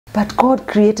But God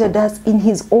created us in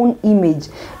his own image,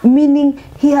 meaning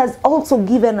he has also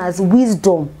given us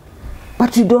wisdom,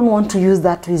 but we don't want to use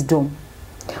that wisdom.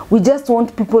 We just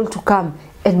want people to come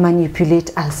and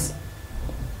manipulate us.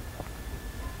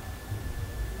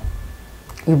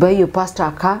 You buy your pastor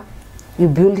a car, you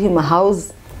build him a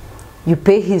house, you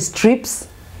pay his trips,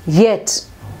 yet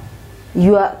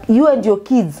you and your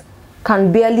kids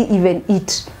can barely even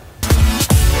eat.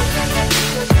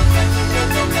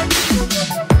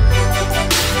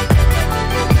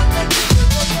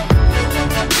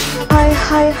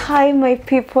 Hi my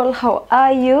people, how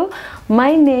are you?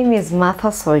 My name is Martha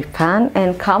Soipan,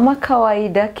 and kama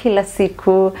kawaida kila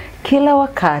siku, kila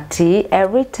wakati,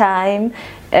 every time,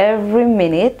 every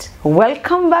minute,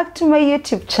 welcome back to my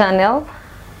YouTube channel.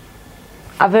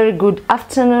 A very good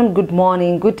afternoon, good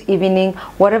morning, good evening,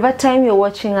 whatever time you're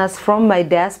watching us from, my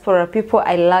diaspora people.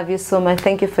 I love you so much.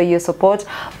 Thank you for your support.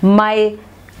 My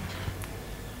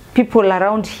people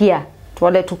around here,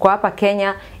 wale tuko hapa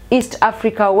Kenya, East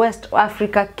Africa, West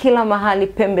Africa, kila mahali,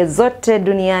 pembe zote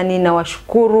duniani, na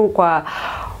washukuru kwa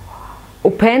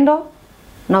upendo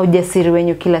na ujasiri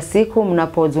wenyu kila siku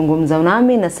mnapozungumza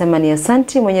nami. Nasema ni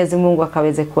asanti, Mwenyezi Mungu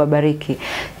akaweze kuwabariki.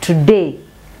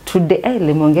 Today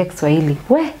limeongea Kiswahili.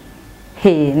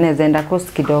 Naweza enda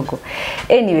course kidogo.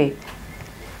 Anyway,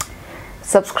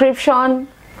 subscription,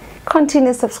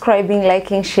 continue subscribing,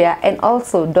 liking, share, and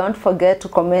also don't forget to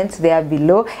comment there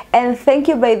below. And thank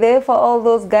you by the way for all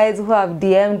those guys who have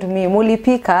DM'd me.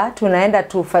 Mulipika tunaenda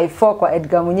 254 kwa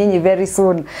Edgar Munyinyi very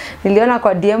soon. Niliona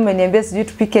kwa DM meniambia sijui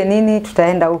tupike nini,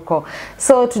 tutaenda huko.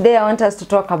 So today I want us to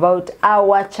talk about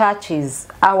our churches,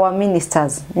 our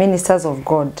ministers of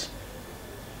God.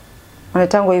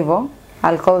 Wanatango hivyo,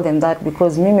 I'll call them that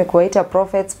because mimi kuwaita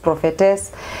prophets,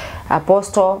 prophetess,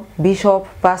 apostle, bishop,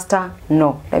 pastor,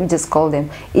 no, let me just call them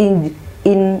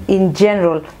in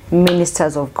general,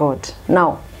 ministers of God.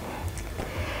 Now,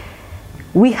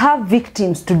 we have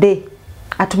victims today.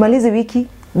 Atumalize wiki,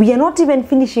 we are not even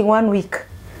finishing 1 week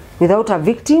without a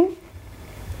victim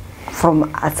from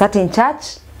a certain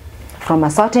church, from a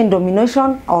certain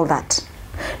denomination, all that.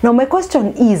 Now my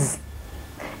question is,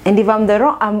 and if I'm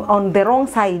on the wrong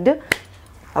side,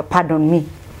 pardon me.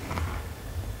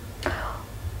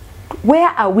 Where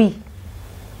are we?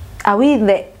 Are we in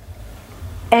the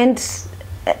end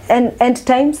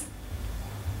times?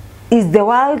 Is the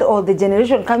world or the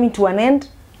generation coming to an end?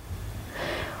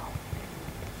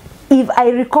 If I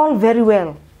recall very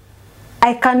well,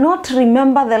 I cannot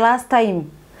remember the last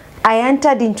time I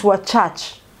entered into a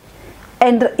church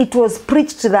and it was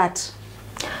preached that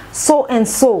so and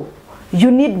so, you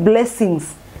need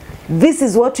blessings. This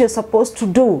is what you're supposed to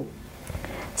do.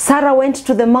 Sarah went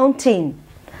to the mountain.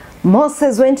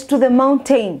 Moses went to the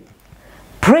mountain,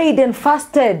 prayed and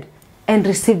fasted, and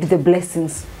received the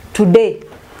blessings. Today,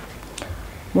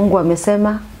 Mungu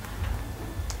amesema,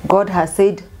 God has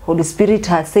said, Holy Spirit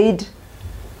has said,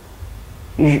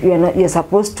 you're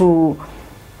supposed to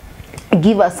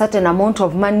give a certain amount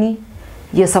of money.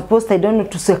 You're supposed, I don't know,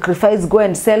 to sacrifice, go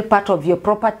and sell part of your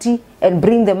property and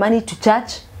bring the money to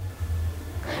church.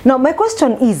 Now my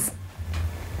question is,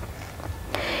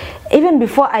 even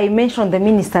before I mention the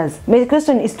ministers, my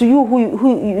question is to you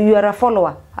who you are a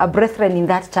follower, a brethren in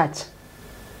that church.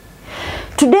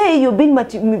 Today you've been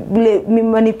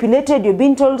manipulated, you've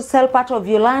been told sell part of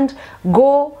your land,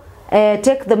 go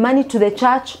take the money to the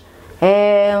church.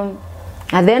 At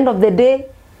the end of the day,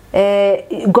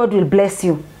 God will bless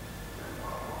you.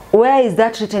 Where is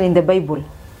that written in the Bible?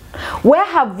 Where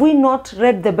have we not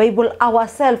read the Bible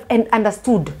ourselves and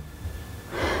understood?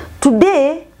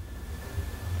 Today,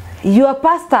 your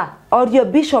pastor or your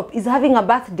bishop is having a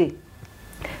birthday.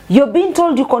 You're being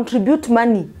told you contribute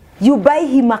money. You buy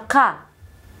him a car.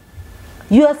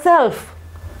 Yourself,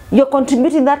 you're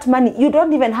contributing that money. You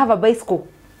don't even have a bicycle.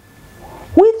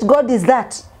 Which God is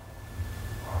that?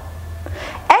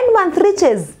 End month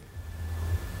riches.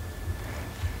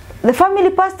 The family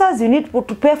pastors, you need to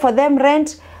pay for them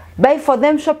rent, buy for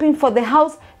them shopping for the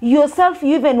house. Yourself,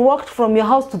 you even walked from your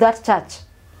house to that church.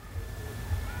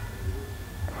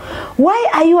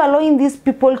 Why are you allowing these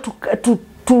people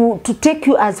to take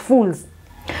you as fools?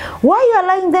 Why are you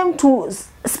allowing them to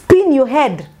spin your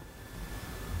head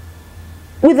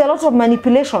with a lot of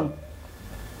manipulation?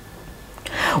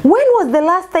 When was the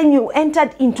last time you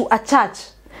entered into a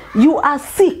church? You are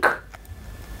sick.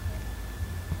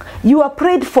 You are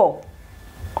prayed for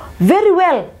very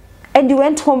well, and you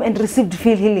went home and received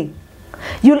healing.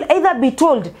 You'll either be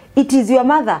told it is your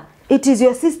mother, it is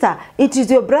your sister, it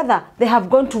is your brother, they have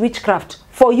gone to witchcraft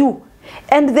for you,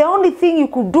 And the only thing you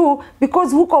could do,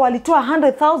 because huko walitoa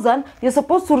 100,000, you're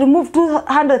supposed to remove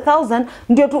 200,000.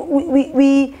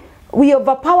 We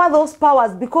overpower those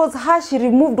powers, because she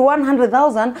removed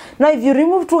 100,000. Now if you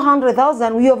remove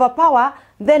 200,000, we overpower.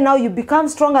 Then now you become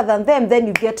stronger than them. Then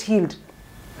you get healed.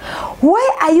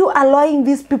 Why are you allowing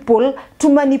these people to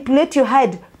manipulate your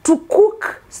head, to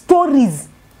cook stories?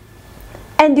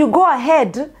 And you go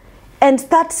ahead and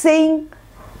start saying,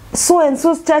 so and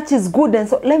so's church is good. And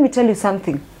so let me tell you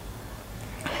something.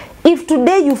 If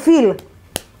today you feel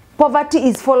poverty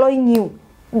is following you,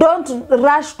 don't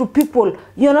rush to people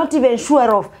you're not even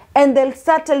sure of, and they'll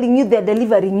start telling you they're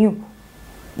delivering you.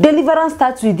 Deliverance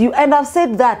starts with you. And I've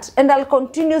said that, and I'll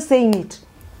continue saying it.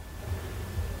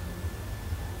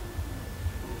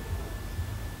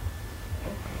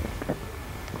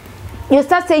 You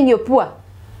start saying you're poor.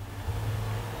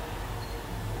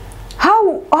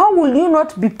 How will you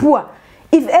not be poor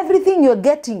if everything you're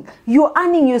getting, you're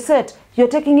earning, you said, you're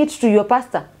taking it to your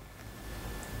pastor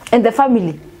and the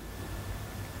family?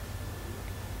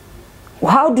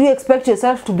 How do you expect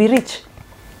yourself to be rich?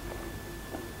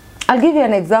 I'll give you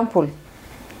an example.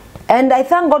 And I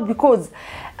thank God, because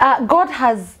God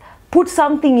has put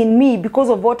something in me because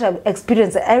of what I've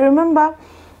experienced. I remember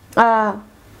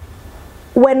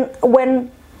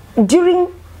when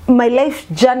during my life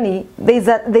journey, there's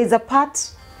a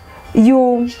part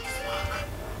I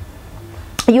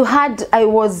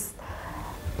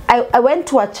went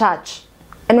to a church,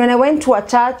 and when I went to a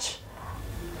church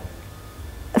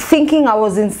thinking I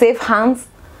was in safe hands,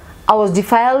 I was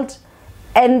defiled,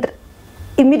 and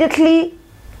immediately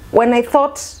when I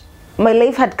thought my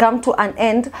life had come to an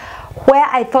end, where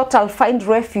I thought I'll find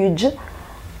refuge,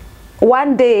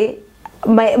 one day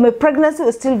my pregnancy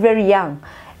was still very young,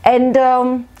 and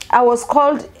I was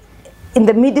called in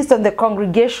the midst of the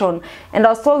congregation, and I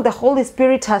was told the Holy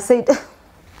Spirit has said,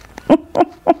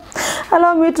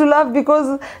 allow me to laugh,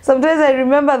 because sometimes I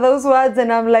remember those words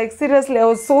and I'm like, seriously, I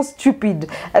was so stupid.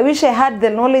 I wish I had the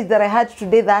knowledge that I had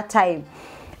today that time.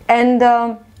 And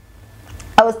I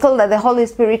was told that the Holy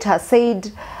Spirit has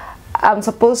said I'm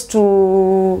supposed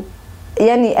to,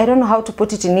 I don't know how to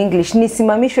put it in English,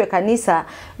 nisimamishwe kanisa,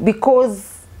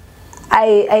 because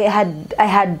I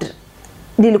had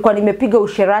nilikuwa nimepiga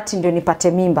usherati ndio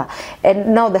nipate mimba, and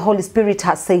now the Holy Spirit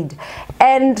has said.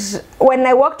 And when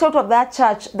I walked out of that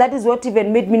church, that is what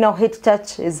even made me now hate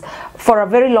churches for a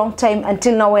very long time,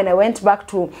 until now when I went back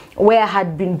to where I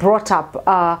had been brought up.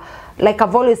 Like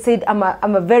I've always said, I'm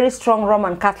a very strong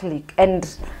Roman Catholic, and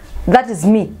that is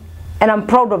me, and I'm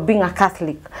proud of being a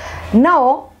Catholic.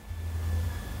 Now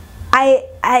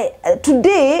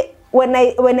today when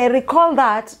I recall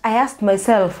that, I asked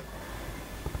myself,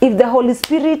 if the Holy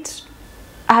Spirit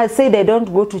has said I don't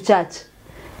go to church,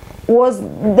 was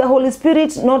the Holy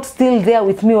Spirit not still there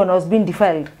with me when I was being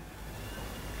defiled?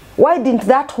 Why didn't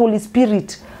that Holy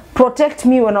Spirit protect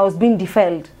me when I was being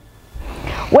defiled?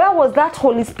 Where was that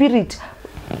Holy Spirit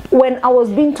when I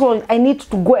was being told I need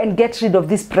to go and get rid of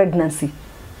this pregnancy?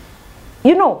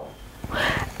 You know,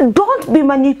 don't be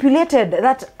manipulated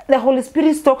that the Holy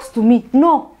Spirit talks to me.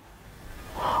 No.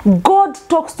 God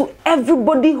talks to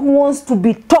everybody who wants to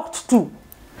be talked to.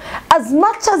 As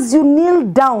much as you kneel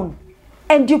down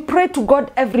and you pray to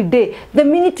God every day, the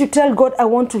minute you tell God, I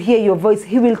want to hear your voice,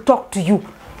 He will talk to you.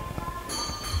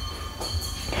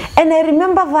 And I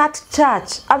remember that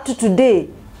church up to today.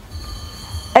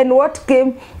 And what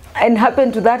came and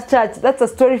happened to that church, that's a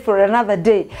story for another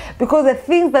day. Because the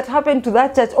things that happened to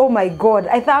that church, oh my God,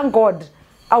 I thank God.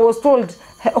 I was told,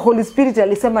 Holy Spirit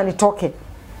alisema nitoke.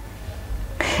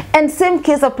 And same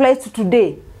case applies to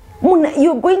today.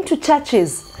 You're going to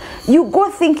churches. You go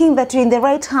thinking that you're in the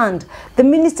right hand. The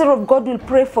minister of God will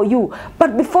pray for you.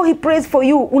 But before he prays for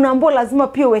you, unaambiwa lazima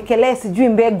pia uwekelee sijui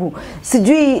mbegu.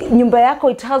 Sijui nyumba yako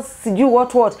it has sijui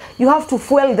what. You have to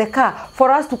fuel the car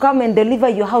for us to come and deliver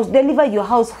your house. Deliver your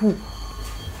house who?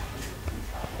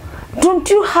 Don't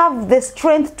you have the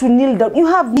strength to kneel down? You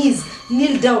have knees,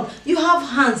 kneel down. You have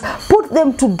hands, put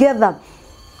them together.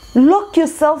 Lock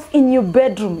yourself in your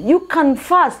bedroom. You can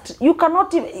fast. You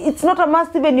cannot, it's not a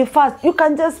must even you fast. You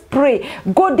can just pray.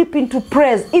 Go deep into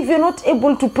prayers. If you're not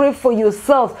able to pray for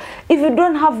yourself, if you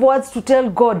don't have words to tell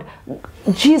God,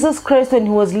 Jesus Christ, when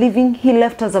he was living, he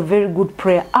left us a very good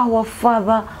prayer. Our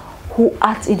Father who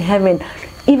art in heaven.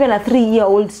 Even a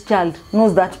 3-year-old child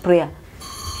knows that prayer.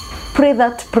 Pray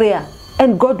that prayer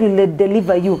and God will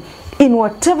deliver you. In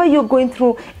whatever you're going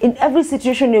through, in every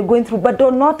situation you're going through, but do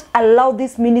not allow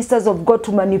these ministers of God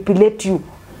to manipulate you.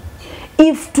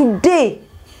 If today,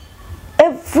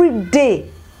 every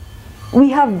day, we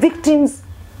have victims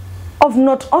of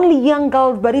not only young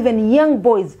girls, but even young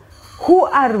boys who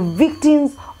are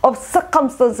victims of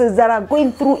circumstances that are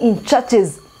going through in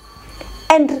churches,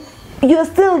 and you're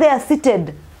still there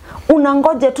seated,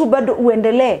 unangoja tu bado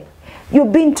uendelee.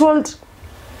 You've been told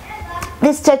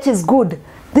this church is good,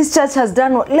 this church has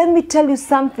done what. Let me tell you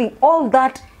something, all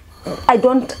that I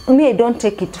don't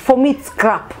take it. For me, it's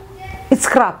crap. It's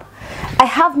crap. I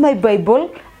have my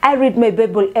Bible. I read my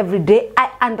Bible every day.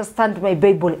 I understand my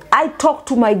Bible. I talk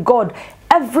to my God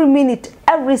every minute,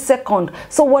 every second.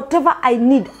 So whatever I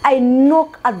need, I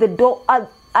knock at the door,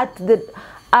 at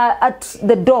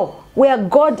the door where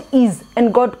God is,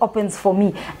 and God opens for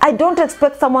me. I don't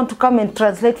expect someone to come and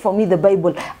translate for me the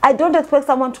Bible. I don't expect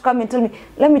someone to come and tell me.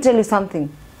 Let me tell you something.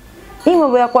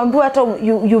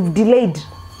 You've delayed.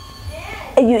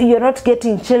 You're not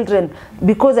getting children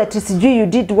because at TCG you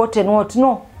did what and what.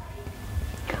 No.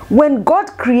 When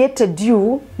God created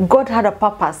you, God had a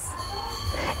purpose.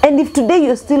 And if today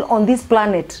you're still on this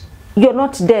planet, you're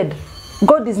not dead,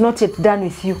 God is not yet done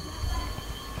with you.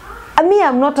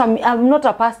 I'm not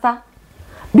a pastor,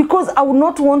 because I would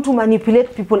not want to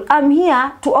manipulate people. I'm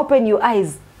here to open your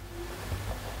eyes.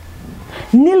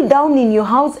 Kneel down in your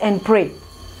house and pray.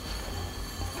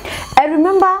 I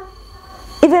remember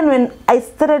even when I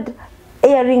started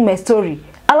airing my story,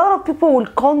 a lot of people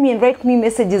would call me and write me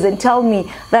messages and tell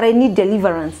me that I need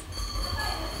deliverance.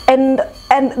 And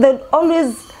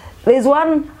there's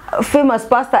one famous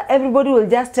pastor, everybody will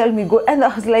just tell me go. And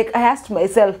I was like, I asked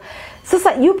myself,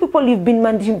 Sister, you people, you've been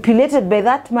manipulated by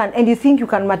that man, and you think you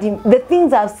can manipulate. The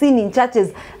things I've seen in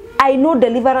churches, I know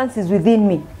deliverance is within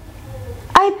me.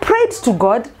 I prayed to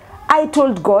God. I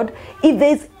told God, if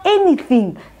there's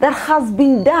anything that has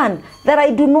been done that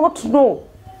I do not know,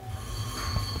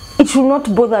 it should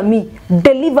not bother me.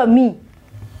 Deliver me.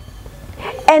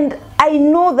 And I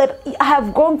know that I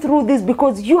have gone through this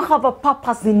because you have a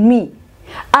purpose in me.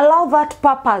 Allow that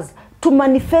purpose to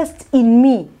manifest in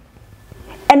me.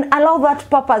 And allow that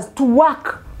purpose to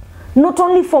work, not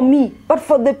only for me, but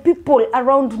for the people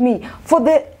around me, for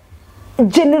the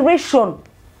generation,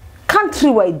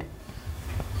 countrywide.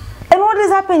 And what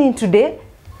is happening today?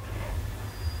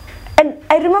 And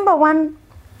I remember one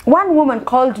woman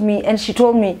called me and she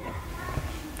told me,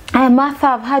 Martha,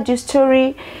 I've heard your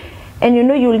story, and you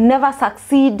know you'll never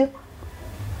succeed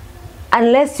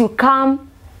unless you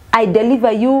come, I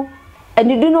deliver you.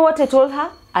 And you do know what I told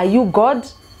her? Are you God?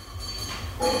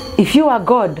 If you are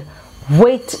God,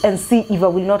 wait and see if I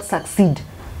will not succeed.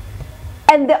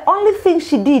 And the only thing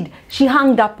she did, she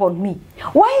hung up on me.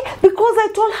 Why? Because I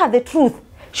told her the truth.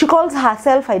 She calls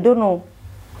herself, I don't know,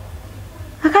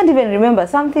 I can't even remember,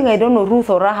 something, I don't know, Ruth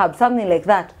or Rahab, something like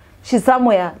that. She's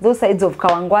somewhere, those sides of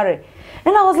Kawangware.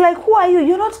 And I was like, who are you?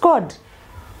 You're not God.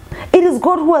 It is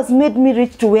God who has made me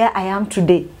reach to where I am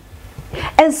today.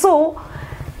 And so,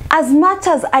 as much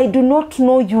as I do not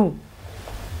know you,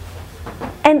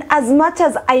 and as much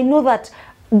as I know that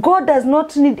God does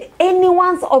not need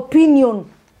anyone's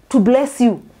opinion to bless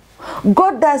you,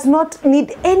 God does not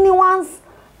need anyone's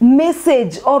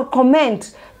message or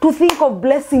comment to think of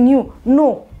blessing you.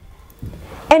 No.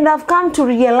 And I've come to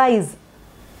realize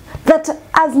that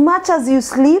as much as you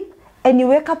sleep and you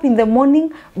wake up in the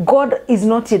morning, God is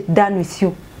not yet done with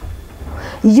you.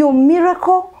 Your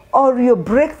miracle or your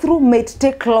breakthrough may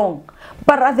take long,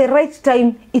 but at the right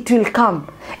time it will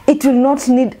come. It will not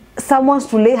need someone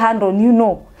to lay hand on you.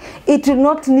 No. It will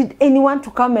not need anyone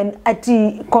to come and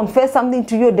confess something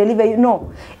to you or deliver you.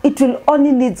 No. It will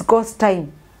only need God's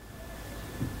time.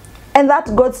 And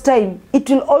that God's time, it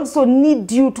will also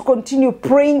need you to continue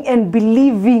praying and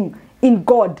believing in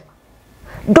God.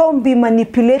 Don't be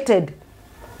manipulated.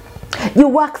 You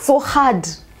work so hard.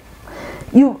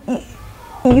 The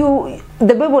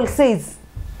Bible says,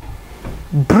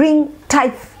 bring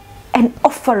tithe and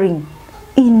offering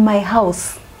in my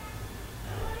house.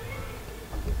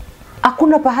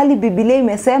 Hakuna pahali Biblia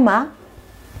imesema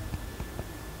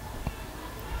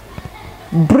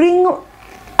bring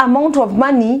amount of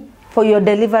money for your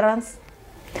deliverance.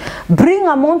 Bring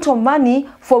amount of money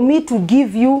for me to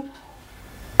give you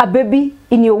a baby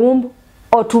in your womb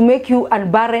or to make you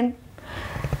unbarren.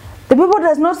 The Bible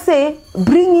does not say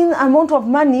bring in amount of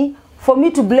money for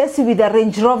me to bless you with a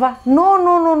Range Rover. No,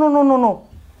 no, no, no, no, no, no.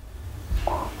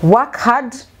 Work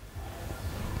hard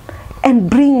and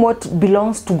bring what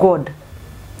belongs to God.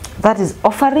 That is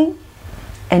offering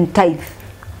and tithe.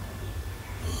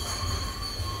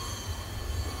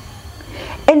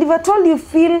 And if at all you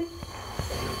feel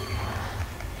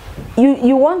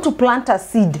you want to plant a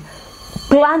seed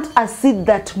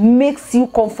that makes you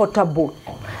comfortable,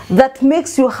 that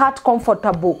makes your heart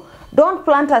comfortable. Don't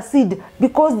plant a seed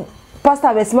because pastor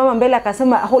amesimama mbele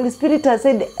akasema Holy Spirit has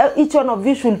said each one of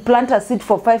you should plant a seed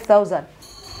for 5,000.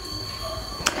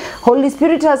 Holy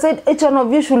Spirit has said each one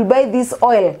of you should buy this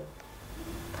oil.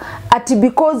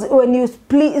 Because when you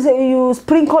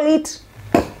sprinkle it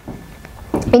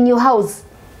in your house,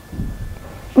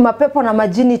 mapepo na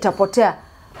majini itapotea.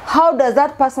 How does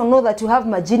that person know that you have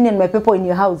majini and mapepo in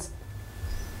your house?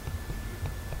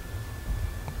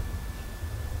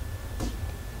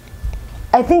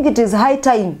 I think it is high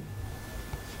time.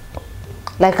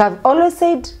 Like I've always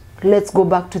said, let's go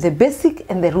back to the basic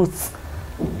and the roots.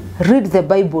 Read the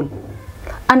Bible.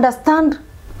 Understand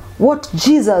what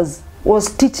Jesus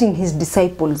was teaching his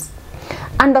disciples.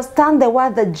 Understand the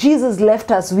word that Jesus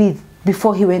left us with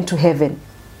before he went to heaven.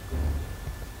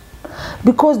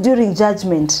 Because during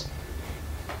judgment,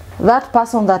 that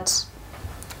person that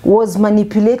was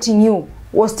manipulating you,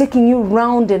 was taking you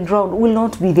round and round, will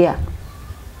not be there.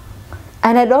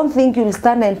 And I don't think you'll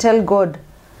stand and tell God,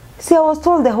 see, I was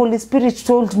told, the Holy Spirit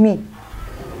told me.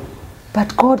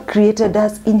 But God created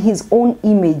us in his own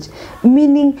image,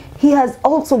 meaning he has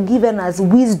also given us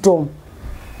wisdom.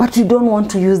 But we don't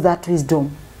want to use that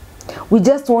wisdom. We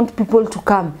just want people to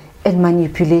come and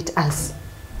manipulate us.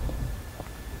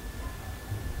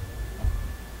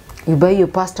 You buy your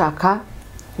pastor a car,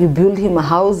 you build him a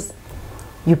house,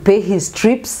 you pay his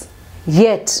trips,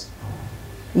 yet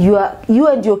you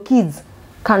and your kids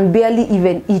can barely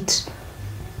even eat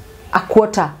a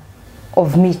quarter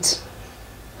of meat.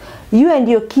 You and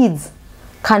your kids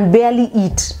can barely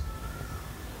eat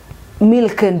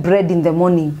milk and bread in the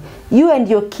morning. You and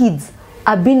your kids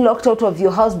are being locked out of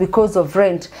your house because of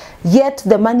rent. Yet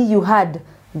the money you had,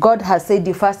 God has said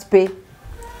you first pay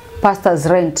pastor's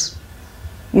rent.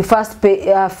 You first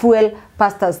pay fuel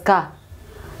pastor's car.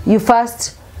 You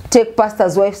first take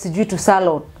pastor's wife Siju to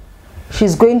salon.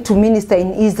 She's going to minister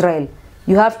in Israel.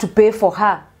 You have to pay for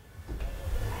her.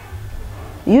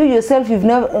 You yourself, you've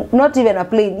never, not even a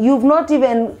plane. You've not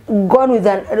even gone with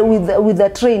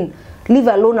a train, leave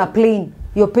alone a plane.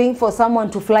 You're paying for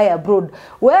someone to fly abroad.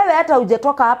 Wewe hata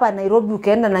hujatoka hapa Nairobi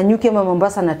ukaenda na nyuki ama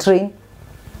Mombasa na train.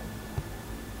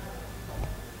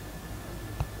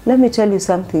 Let me tell you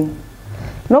something.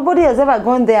 Nobody has ever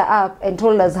gone there up and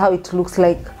told us how it looks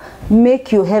like.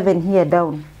 Make your heaven here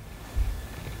down.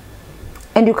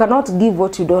 And you cannot give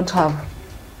what you don't have.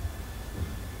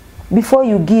 Before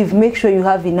you give, make sure you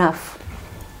have enough.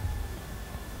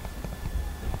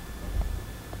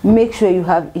 Make sure you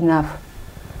have enough.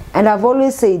 And I've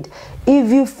always said, if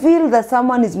you feel that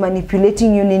someone is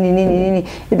manipulating you,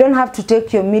 you don't have to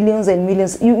take your millions and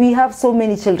millions. We have so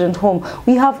many children's home.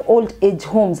 We have old age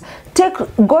homes.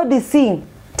 God is seeing.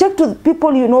 Take to the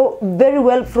people you know very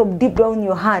well from deep down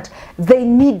your heart. They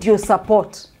need your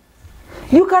support.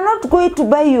 You cannot go to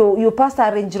buy your pastor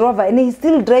a Range Rover and he's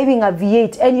still driving a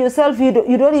V8, and yourself you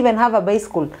don't even have a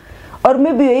bicycle, or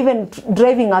maybe you're even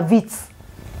driving a Vitz.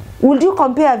 Would you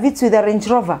compare a Vitz with a Range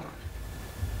Rover?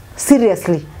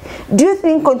 Seriously, do you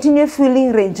think continue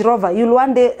fueling Range Rover you'll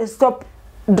one day stop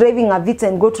driving a Vitz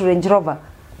and go to Range Rover?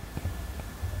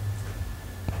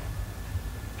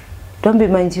 Don't be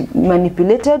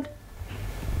manipulated.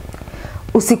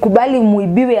 Usikubali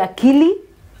muibiwe akili.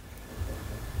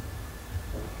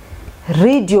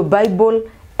 Read your Bible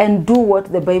and do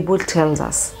what the Bible tells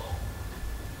us.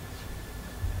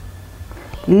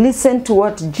 Listen to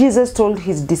what Jesus told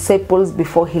his disciples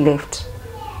before he left.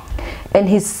 And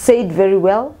he said very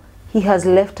well, he has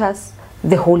left us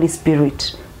the Holy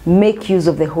Spirit. Make use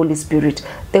of the Holy Spirit.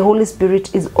 The Holy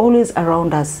Spirit is always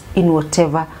around us in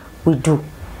whatever we do.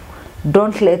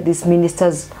 Don't let these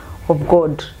ministers of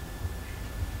God,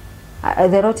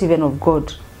 they're not even of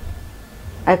God.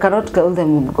 I cannot call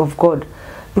them of God,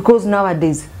 because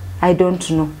nowadays I don't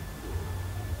know.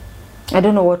 I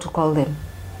don't know what to call them.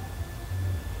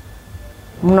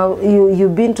 Now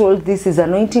you've been told this is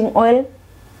anointing oil.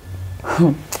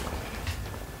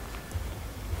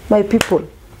 My people,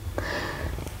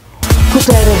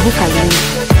 tutaerevuka lini?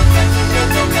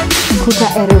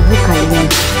 Tutaerevuka lini?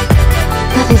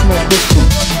 That is my question.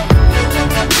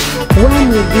 When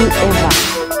will we ever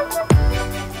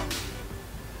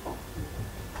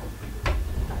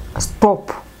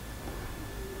stop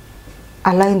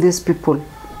allowing these people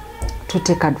to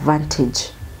take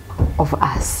advantage of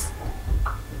us?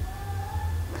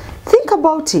 Think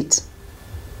about it.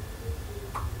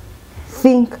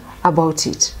 Think about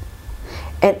it.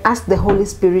 And ask the Holy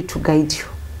Spirit to guide you.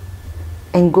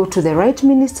 And go to the right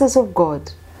ministers of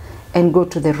God. And go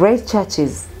to the right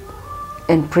churches.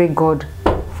 And pray God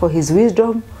for his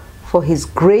wisdom, for his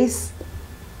grace,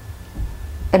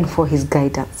 and for his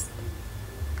guidance.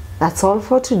 That's all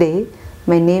for today.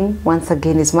 My name once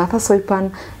again is Martha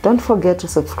Soipan. Don't forget to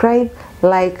subscribe,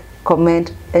 like,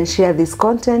 comment, and share this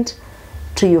content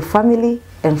to your family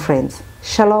and friends.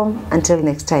 Shalom, until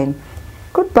next time.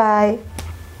 Goodbye.